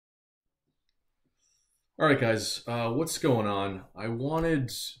All right, guys, what's going on? I wanted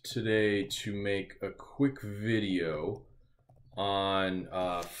today to make a quick video on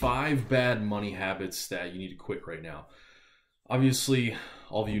 5 bad money habits that you need to quit right now. Obviously,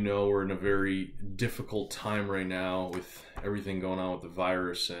 all of you know we're in a very difficult time right now with everything going on with the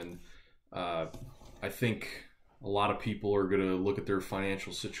virus, and I think a lot of people are going to look at their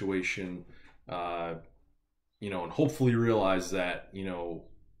financial situation, uh, and hopefully realize that,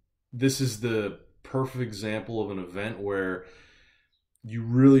 this is the perfect example of an event where you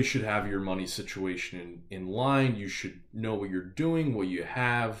really should have your money situation in line. You should know what you're doing, what you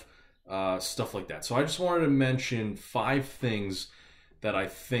have, stuff like that. So I just wanted to mention 5 things that I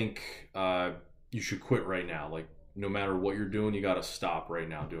think you should quit right now. Like, no matter what you're doing, you got to stop right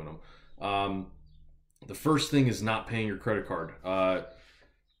now doing them. The first thing is not paying your credit card.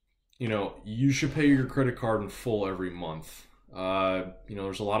 You should pay your credit card in full every month.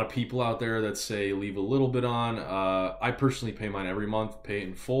 There's a lot of people out there that say leave a little bit on. I personally pay mine every month, pay it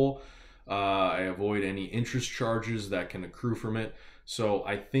in full. I avoid any interest charges that can accrue from it. So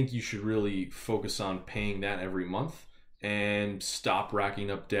I think you should really focus on paying that every month and stop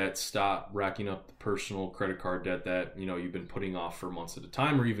racking up debt, stop racking up the personal credit card debt that, you've been putting off for months at a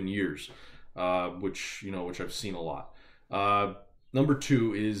time or even years, which I've seen a lot. Number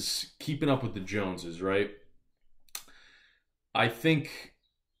 2 is keeping up with the Joneses, right? I think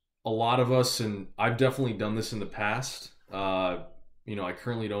a lot of us, and I've definitely done this in the past, I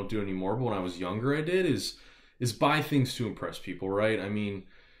currently don't do it anymore, but when I was younger I did, is buy things to impress people, right? I mean,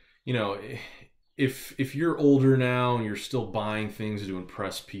 if you're older now and you're still buying things to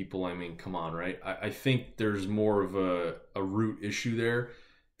impress people, I mean, come on, right? I think there's more of a root issue there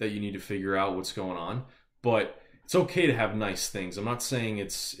that you need to figure out what's going on. But it's okay to have nice things. I'm not saying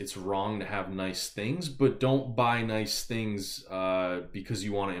it's wrong to have nice things, but don't buy nice things because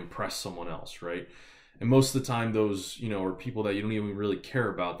you want to impress someone else, right? And most of the time, those are people that you don't even really care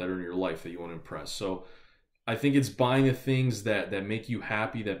about that are in your life that you want to impress. So I think it's buying the things that make you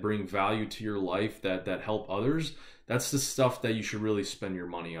happy, that bring value to your life, that help others. That's the stuff that you should really spend your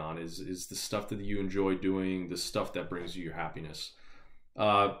money on. Is the stuff that you enjoy doing, the stuff that brings you your happiness.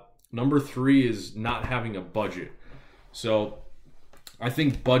 Number 3 is not having a budget. So I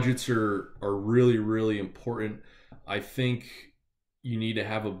think budgets are really, really important. I think you need to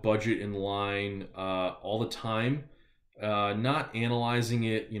have a budget in line all the time, not analyzing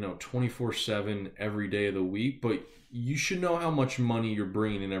it 24/7 every day of the week, but you should know how much money you're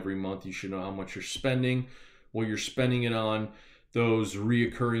bringing in every month. You should know how much you're spending, what you're spending it on, those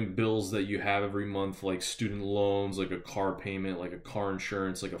reoccurring bills that you have every month, like student loans, like a car payment, like a car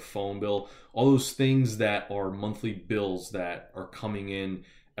insurance, like a phone bill, all those things that are monthly bills that are coming in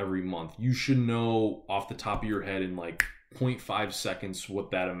every month. You should know off the top of your head in like 0.5 seconds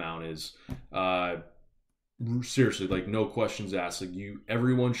what that amount is. Seriously, like no questions asked. Like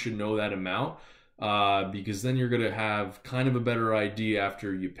everyone should know that amount. Because then you're going to have kind of a better idea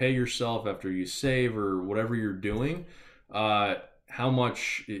after you pay yourself, after you save or whatever you're doing, how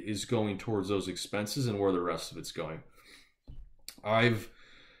much is going towards those expenses and where the rest of it's going.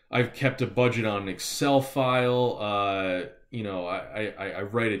 I've kept a budget on an Excel file. I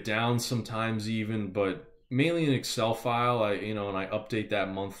write it down sometimes even, but mainly an Excel file. And I update that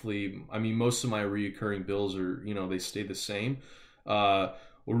monthly. I mean, most of my reoccurring bills are, they stay the same. What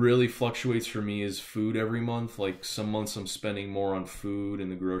really fluctuates for me is food every month. Like some months I'm spending more on food in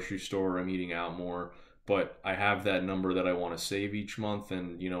the grocery store. I'm eating out more. But I have that number that I want to save each month,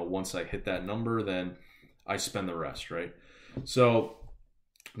 and once I hit that number, then I spend the rest, right? So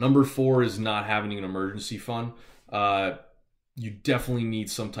number 4 is not having an emergency fund. You definitely need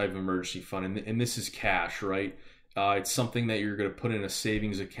some type of emergency fund, and this is cash, right? It's something that you're going to put in a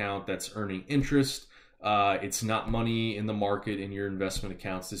savings account that's earning interest. It's not money in the market in your investment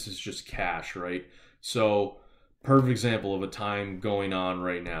accounts. This is just cash, right? So perfect example of a time going on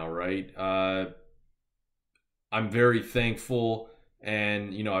right now, right? I'm very thankful,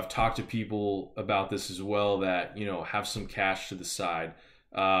 and I've talked to people about this as well, that have some cash to the side,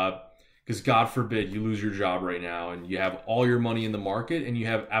 because God forbid you lose your job right now and you have all your money in the market and you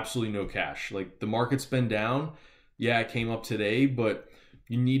have absolutely no cash. Like the market's been down, yeah, it came up today, but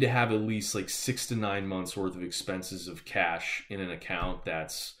you need to have at least like 6 to 9 months worth of expenses of cash in an account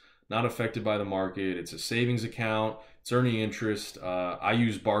that's not affected by the market. It's a savings account, it's earning interest. I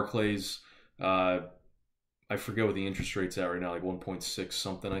use Barclays. I forget what the interest rate's at right now, like 1.6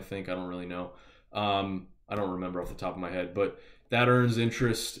 something, I think. I don't really know. I don't remember off the top of my head, but that earns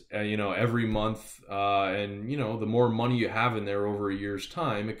interest, every month. And the more money you have in there over a year's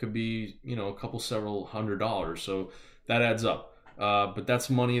time, it could be, a couple several $100. So that adds up. But that's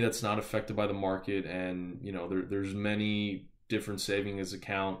money that's not affected by the market, and there's many different savings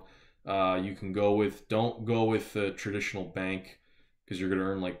account you can go with. Don't go with the traditional bank because you're going to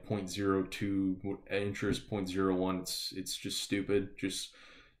earn like 0.02 interest, 0.01. It's just stupid. Just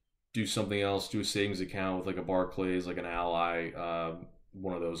do something else. Do a savings account with like a Barclays, like an Ally,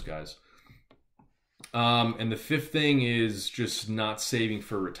 one of those guys. And the fifth thing is just not saving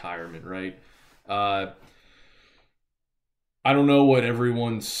for retirement, right? I don't know what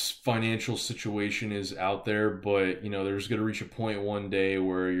everyone's financial situation is out there, but there's going to reach a point one day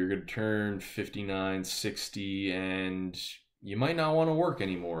where you're going to turn 59, 60, and you might not want to work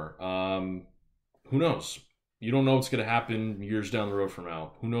anymore. Who knows? You don't know what's going to happen years down the road from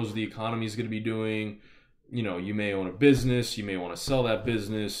now. Who knows what the economy is going to be doing? You may own a business, you may want to sell that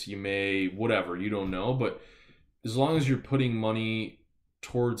business, you may whatever, you don't know. But as long as you're putting money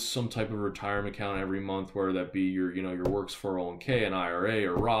towards some type of retirement account every month, whether that be your works 401k, an IRA,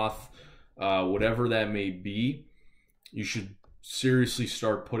 or Roth, whatever that may be, you should seriously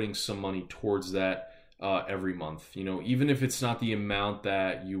start putting some money towards that every month. Even if it's not the amount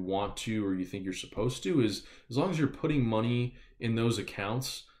that you want to or you think you're supposed to, is as long as you're putting money in those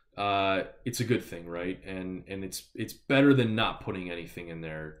accounts, it's a good thing, right? And it's better than not putting anything in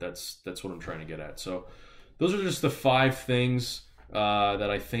there. That's what I'm trying to get at. So those are just the 5 things that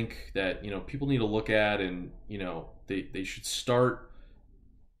I think that people need to look at, and they should start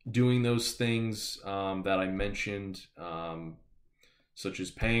doing those things that I mentioned, such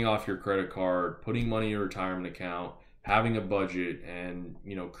as paying off your credit card, putting money in your retirement account, having a budget, and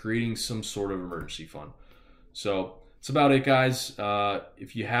creating some sort of emergency fund. So that's about it, guys.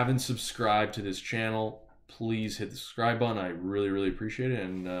 If you haven't subscribed to this channel, please hit the subscribe button. I really, really appreciate it,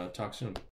 and talk soon.